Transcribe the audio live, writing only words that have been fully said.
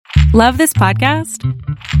Love this podcast?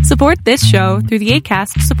 Support this show through the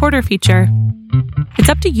Acast supporter feature. It's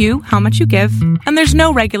up to you how much you give, and there's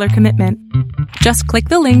no regular commitment. Just click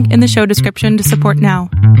the link in the show description to support now.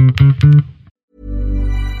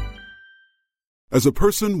 As a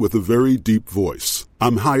person with a very deep voice,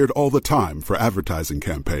 I'm hired all the time for advertising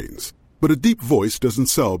campaigns. But a deep voice doesn't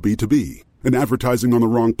sell B2B, and advertising on the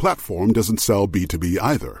wrong platform doesn't sell B2B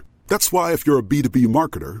either. That's why if you're a B2B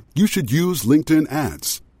marketer, you should use LinkedIn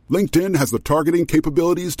ads. LinkedIn has the targeting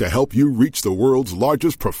capabilities to help you reach the world's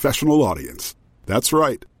largest professional audience. That's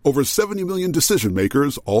right, over 70 million decision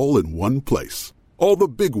makers all in one place. All the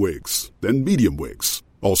big wigs, then medium wigs,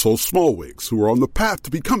 also small wigs who are on the path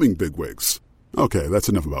to becoming big wigs. Okay, that's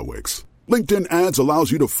enough about wigs. LinkedIn ads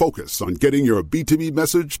allows you to focus on getting your B2B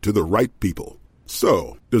message to the right people.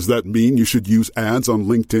 So, does that mean you should use ads on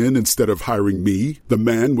LinkedIn instead of hiring me, the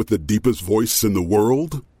man with the deepest voice in the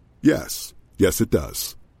world? Yes. Yes, it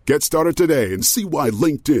does. Get started today and see why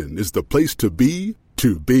LinkedIn is the place to be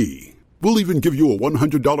to be. We'll even give you a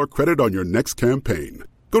 $100 credit on your next campaign.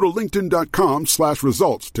 Go to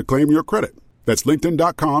linkedin.com/results to claim your credit. That's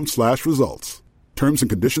linkedin.com/results. Terms and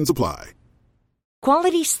conditions apply.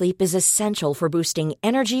 Quality sleep is essential for boosting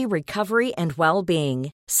energy, recovery, and well-being.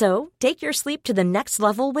 So, take your sleep to the next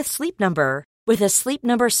level with Sleep Number. With a Sleep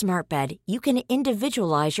Number smart bed, you can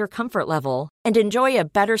individualize your comfort level and enjoy a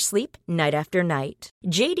better sleep night after night.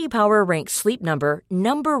 J.D. Power ranks Sleep Number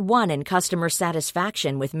number 1 in customer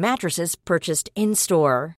satisfaction with mattresses purchased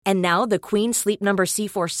in-store. And now the Queen Sleep Number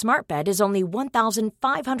C4 smart bed is only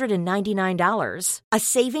 $1,599, a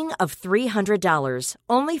saving of $300,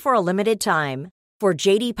 only for a limited time. For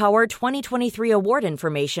J.D. Power 2023 award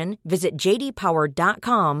information, visit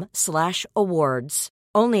jdpower.com/awards.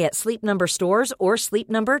 Only at Sleep Number stores or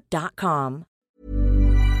sleepnumber.com.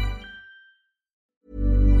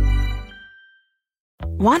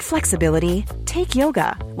 Want flexibility? Take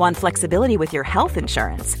yoga. Want flexibility with your health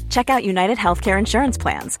insurance? Check out United Healthcare Insurance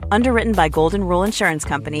Plans. Underwritten by Golden Rule Insurance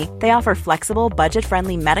Company, they offer flexible,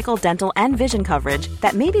 budget-friendly medical, dental, and vision coverage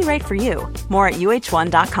that may be right for you. More at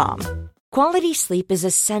uh1.com. Quality sleep is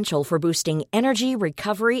essential for boosting energy,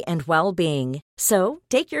 recovery, and well-being. So,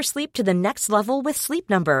 take your sleep to the next level with Sleep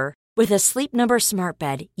Number. With a Sleep Number smart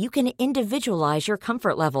bed, you can individualize your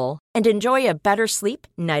comfort level and enjoy a better sleep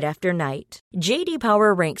night after night. J.D.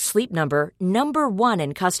 Power ranks Sleep Number number 1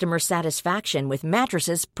 in customer satisfaction with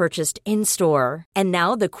mattresses purchased in-store. And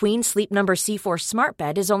now the Queen Sleep Number C4 smart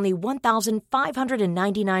bed is only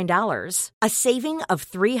 $1,599, a saving of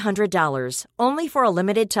 $300, only for a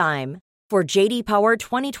limited time. For J.D. Power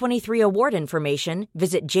 2023 award information,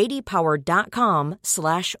 visit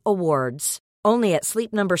jdpower.com/awards. Only at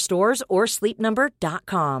Sleep Number stores or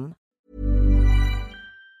sleepnumber.com.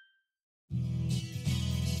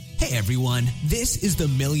 Hey everyone, this is the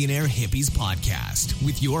Millionaire Hippies Podcast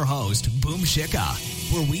with your host, Boom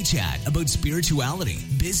Shikha, where we chat about spirituality,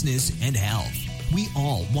 business, and health. We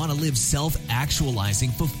all want to live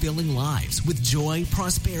self-actualizing, fulfilling lives with joy,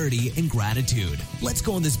 prosperity, and gratitude. Let's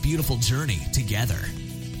go on this beautiful journey together.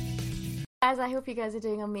 Guys, I hope you guys are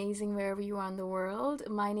doing amazing wherever you are in the world.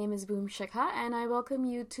 My name is Boom Shikha, and I welcome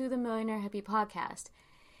you to the Millionaire Hippie Podcast.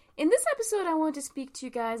 In this episode, I want to speak to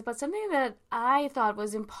you guys about something that I thought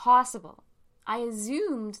was impossible. I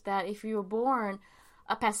assumed that if you were born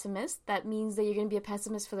a pessimist, that means that you're going to be a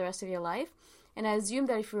pessimist for the rest of your life. And I assumed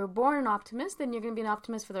that if you were born an optimist, then you're going to be an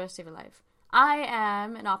optimist for the rest of your life. I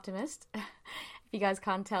am an optimist, if you guys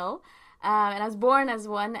can't tell. And I was born as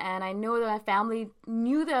one, and I know that my family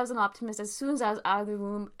knew that I was an optimist as soon as I was out of the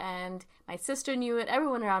womb, and my sister knew it.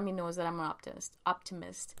 Everyone around me knows that I'm an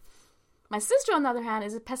optimist. My sister, on the other hand,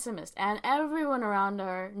 is a pessimist, and everyone around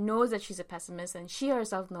her knows that she's a pessimist, and she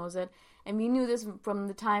herself knows it, and we knew this from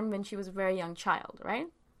the time when she was a very young child, right?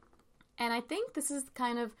 And I think this is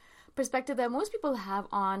kind of perspective that most people have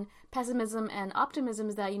on pessimism and optimism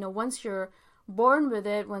is that, once you're born with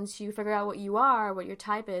it, once you figure out what you are, what your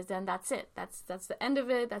type is, then that's it. That's the end of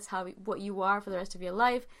it. That's what you are for the rest of your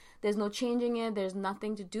life. There's no changing it. There's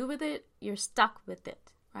nothing to do with it. You're stuck with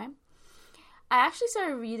it, right? I actually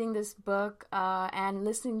started reading this book and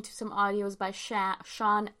listening to some audios by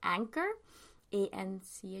Sean Anchor,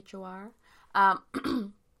 Anchor,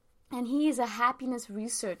 and he is a happiness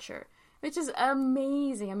researcher, which is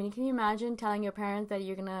amazing. I mean, can you imagine telling your parents that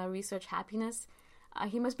you're going to research happiness?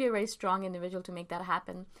 He must be a very strong individual to make that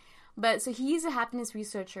happen. But so he's a happiness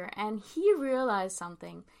researcher, and he realized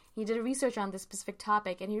something. He did a research on this specific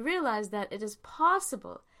topic, and he realized that it is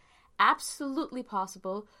possible, absolutely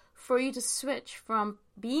possible, for you to switch from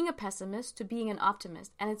being a pessimist to being an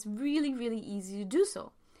optimist. And it's really, really easy to do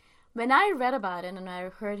so. When I read about it and I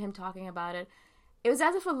heard him talking about it, it was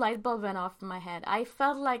as if a light bulb went off in my head. I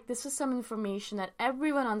felt like this was some information that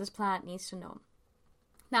everyone on this planet needs to know.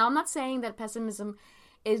 Now, I'm not saying that pessimism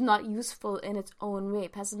is not useful in its own way.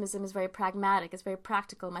 Pessimism is very pragmatic. It's very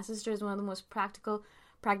practical. My sister is one of the most practical,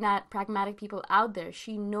 pragmatic people out there.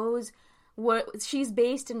 She knows what she's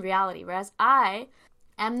based in reality, whereas I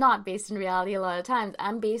am not based in reality a lot of times.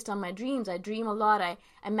 I'm based on my dreams. I dream a lot. I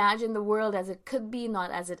imagine the world as it could be,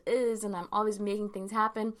 not as it is, and I'm always making things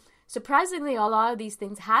happen. Surprisingly, a lot of these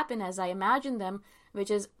things happen as I imagine them,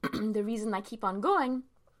 which is the reason I keep on going.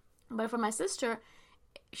 But for my sister,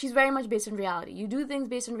 she's very much based in reality. You do things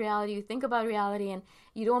based on reality, you think about reality, and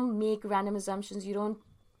you don't make random assumptions. You don't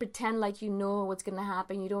pretend like you know what's going to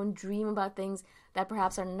happen. You don't dream about things that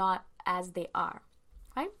perhaps are not as they are,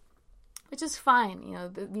 right? Which is fine. You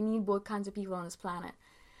know, we need both kinds of people on this planet.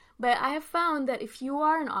 But I have found that if you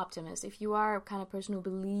are an optimist, if you are a kind of person who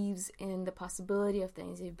believes in the possibility of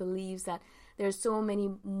things, who believes that there's so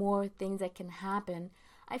many more things that can happen,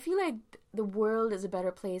 I feel like the world is a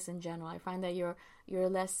better place in general. I find that you're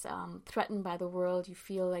less threatened by the world. You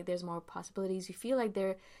feel like there's more possibilities. You feel like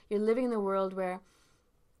you're living in a world where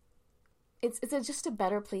it's just a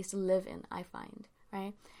better place to live in, I find,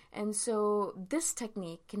 right? And so this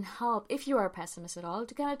technique can help, if you are a pessimist at all,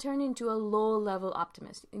 to kind of turn into a low-level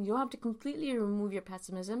optimist. And you don't have to completely remove your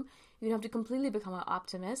pessimism. You don't have to completely become an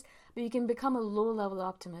optimist, but you can become a low-level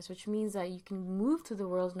optimist, which means that you can move through the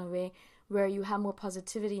world in a way where you have more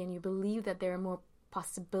positivity and you believe that there are more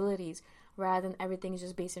possibilities rather than everything is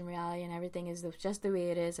just based in reality and everything is just the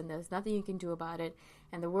way it is and there's nothing you can do about it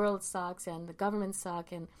and the world sucks and the government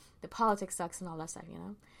sucks and the politics sucks and all that stuff, you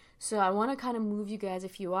know? So I want to kind of move you guys,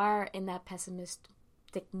 if you are in that pessimistic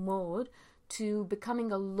mode, to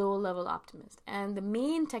becoming a low-level optimist. And the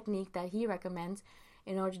main technique that he recommends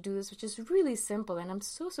in order to do this, which is really simple, and I'm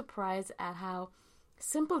so surprised at how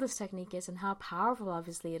simple this technique is and how powerful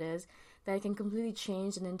obviously it is, that it can completely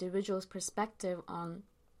change an individual's perspective on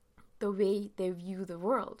the way they view the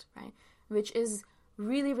world, right? Which is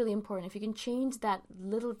really, really important. If you can change that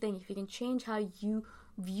little thing, if you can change how you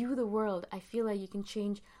view the world, I feel like you can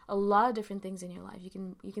change a lot of different things in your life. You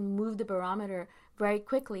can move the barometer very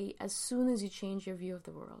quickly as soon as you change your view of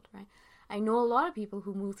the world, right? I know a lot of people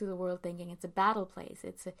who move through the world thinking it's a battle place,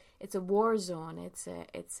 it's a war zone, it's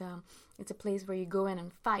a place where you go in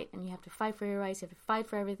and fight, and you have to fight for your rights, you have to fight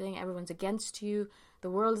for everything, everyone's against you,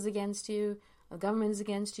 the world is against you, the government is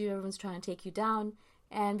against you, everyone's trying to take you down.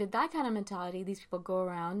 And with that kind of mentality, these people go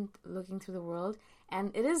around looking through the world,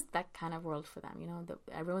 and it is that kind of world for them. You know,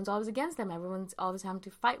 everyone's always against them. Everyone's always having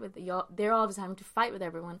to fight with they're always having to fight with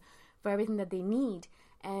everyone for everything that they need,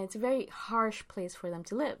 and it's a very harsh place for them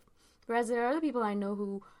to live. Whereas there are other people I know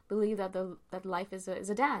who believe that that life is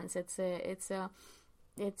a dance. It's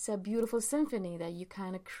a beautiful symphony that you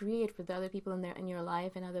kind of create with the other people in your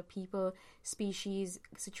life and other people, species,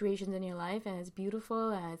 situations in your life, and it's beautiful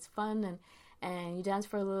and it's fun and you dance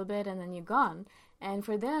for a little bit and then you're gone. And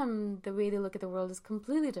for them, the way they look at the world is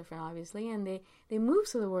completely different, obviously, and they move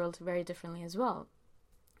through the world very differently as well.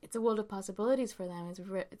 It's a world of possibilities for them.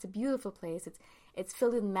 It's a beautiful place. It's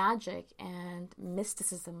filled with magic and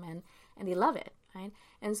mysticism, and they love it, right?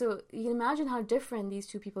 And so you can imagine how different these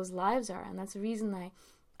two people's lives are, and that's the reason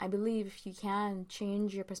I believe if you can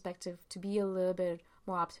change your perspective to be a little bit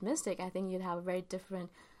more optimistic, I think you'd have a very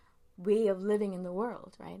different way of living in the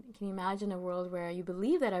world, right? Can you imagine a world where you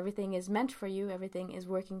believe that everything is meant for you, everything is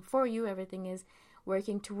working for you, everything is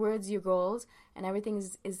working towards your goals, and everything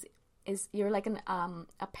is you're like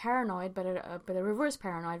a paranoid, but a reverse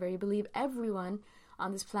paranoid, where you believe everyone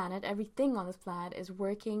on this planet, everything on this planet is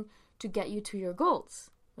working to get you to your goals,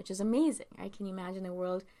 which is amazing, right? Can you imagine a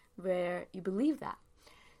world where you believe that?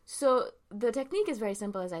 So the technique is very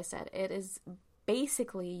simple, as I said. It is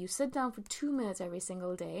basically you sit down for 2 minutes every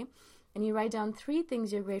single day and you write down 3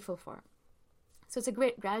 things you're grateful for. So it's a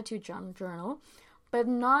great gratitude journal, but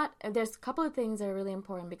there's a couple of things that are really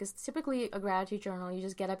important, because typically a gratitude journal, you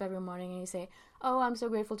just get up every morning and you say, oh, I'm so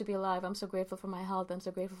grateful to be alive, I'm so grateful for my health, I'm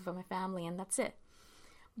so grateful for my family, and that's it.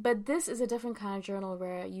 But this is a different kind of journal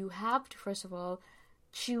where you have to, first of all,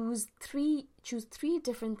 choose three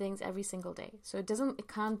different things every single day. So it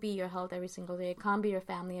can't be your health every single day, it can't be your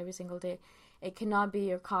family every single day, it cannot be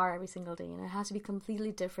your car every single day, and it has to be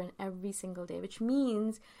completely different every single day, which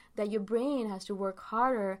means that your brain has to work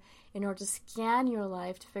harder in order to scan your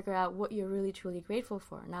life to figure out what you're really truly grateful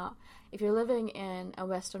for. Now, if you're living in a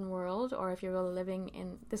Western world, or if you're really living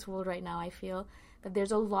in this world right now, I feel that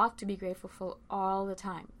there's a lot to be grateful for all the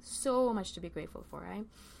time. So much to be grateful for, right?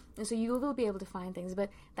 And so you will be able to find things, but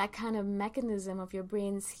that kind of mechanism of your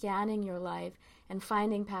brain scanning your life and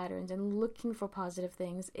finding patterns and looking for positive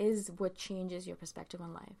things is what changes your perspective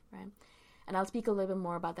on life, right? And I'll speak a little bit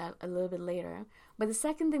more about that a little bit later. But the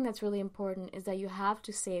second thing that's really important is that you have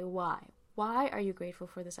to say why. Why are you grateful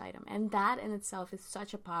for this item? And that in itself is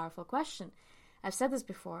such a powerful question. I've said this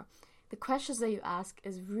before. The questions that you ask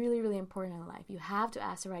is really, really important in life. You have to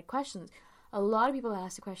ask the right questions. A lot of people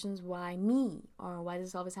ask the questions, why me? Or why does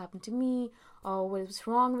this always happen to me? Or what is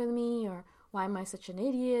wrong with me? Or why am I such an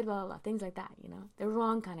idiot? Blah, blah, blah. Things like that, They're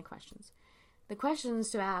wrong kind of questions. The questions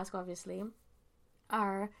to ask, obviously,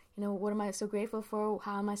 are, what am I so grateful for?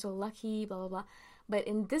 How am I so lucky? Blah, blah, blah. But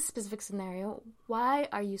in this specific scenario, why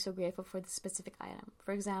are you so grateful for this specific item?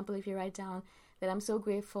 For example, if you write down that I'm so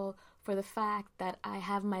grateful for the fact that I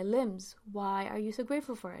have my limbs. Why are you so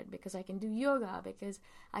grateful for it? Because I can do yoga, because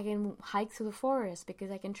I can hike through the forest, because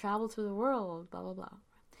I can travel through the world, blah, blah, blah.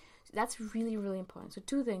 So that's really, really important. So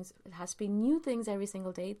 2 things. It has to be new things every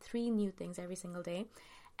single day, 3 new things every single day.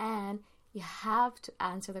 And you have to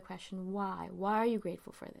answer the question, why? Why are you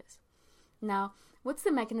grateful for this? Now, what's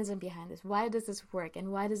the mechanism behind this? Why does this work?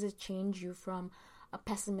 And why does it change you from a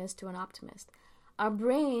pessimist to an optimist? Our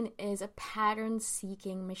brain is a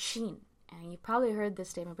pattern-seeking machine. And you've probably heard this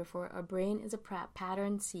statement before. Our brain is a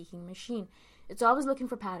pattern-seeking machine. It's always looking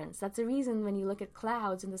for patterns. That's the reason when you look at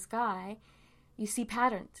clouds in the sky, you see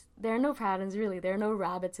patterns. There are no patterns, really. There are no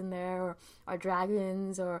rabbits in there or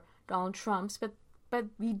dragons or Donald Trumps. But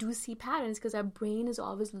we do see patterns because our brain is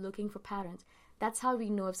always looking for patterns. That's how we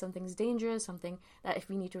know if something's dangerous, something that if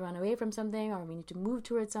we need to run away from something or we need to move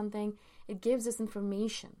towards something. It gives us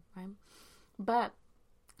information, right? But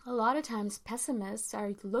a lot of times pessimists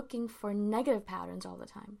are looking for negative patterns all the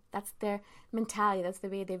time. That's their mentality. That's the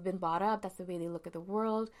way they've been brought up. That's the way they look at the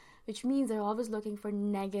world, which means they're always looking for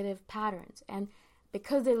negative patterns. And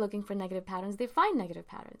because they're looking for negative patterns, they find negative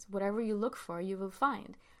patterns. Whatever you look for, you will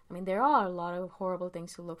find. I mean, there are a lot of horrible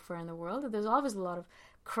things to look for in the world. There's always a lot of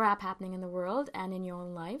crap happening in the world and in your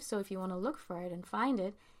own life. So if you want to look for it and find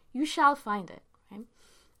it, you shall find it, right?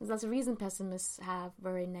 That's the reason pessimists have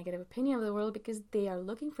very negative opinion of the world, because they are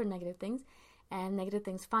looking for negative things and negative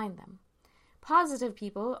things find them. Positive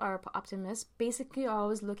people, or optimists, basically are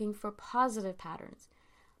always looking for positive patterns.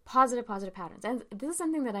 Positive patterns. And this is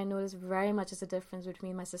something that I notice very much as a difference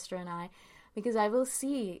between my sister and I, because I will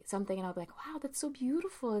see something and I'll be like, wow, that's so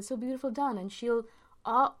beautiful. It's so beautiful done. And she'll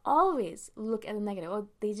always look at the negative. Oh,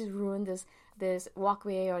 they just ruined this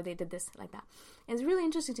walkway, or they did this, like that. And it's really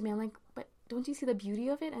interesting to me. I'm like, but don't you see the beauty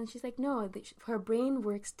of it? And she's like, no, her brain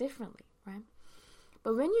works differently, right?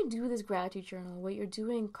 But when you do this gratitude journal, what you're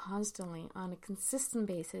doing constantly on a consistent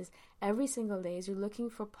basis, every single day, is you're looking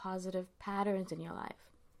for positive patterns in your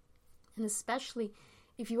life. And especially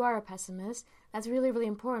if you are a pessimist, that's really, really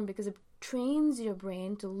important, because it trains your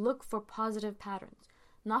brain to look for positive patterns,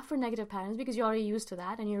 not for negative patterns, because you're already used to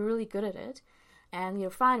that and you're really good at it. And you're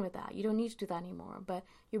fine with that. You don't need to do that anymore. But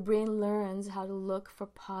your brain learns how to look for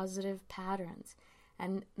positive patterns.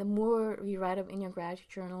 And the more you write up in your gratitude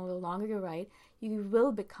journal, the longer you write, you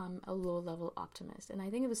will become a low-level optimist. And I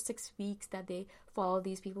think it was 6 weeks that they followed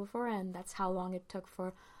these people for, and that's how long it took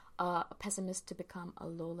for a pessimist to become a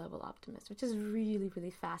low-level optimist, which is really,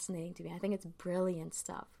 really fascinating to me. I think it's brilliant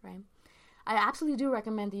stuff, right? I absolutely do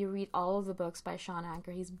recommend that you read all of the books by Sean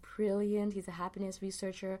Anker. He's brilliant. He's a happiness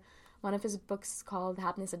researcher. One of his books is called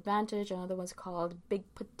Happiness Advantage. Another one's called Big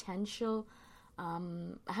Potential. I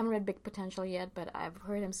haven't read Big Potential yet, but I've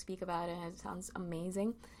heard him speak about it, and it sounds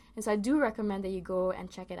amazing. And so I do recommend that you go and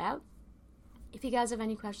check it out. If you guys have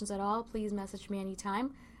any questions at all, please message me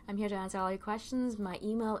anytime. I'm here to answer all your questions. My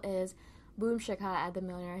email is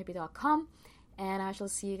boomshikha@themillionairehippie.com, and I shall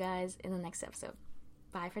see you guys in the next episode.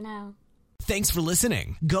 Bye for now. Thanks for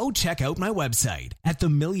listening. Go check out my website at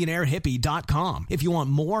themillionairehippie.com if you want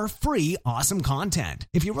more free, awesome content.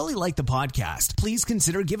 If you really like the podcast, please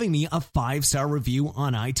consider giving me a 5-star review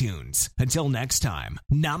on iTunes. Until next time,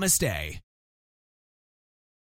 namaste.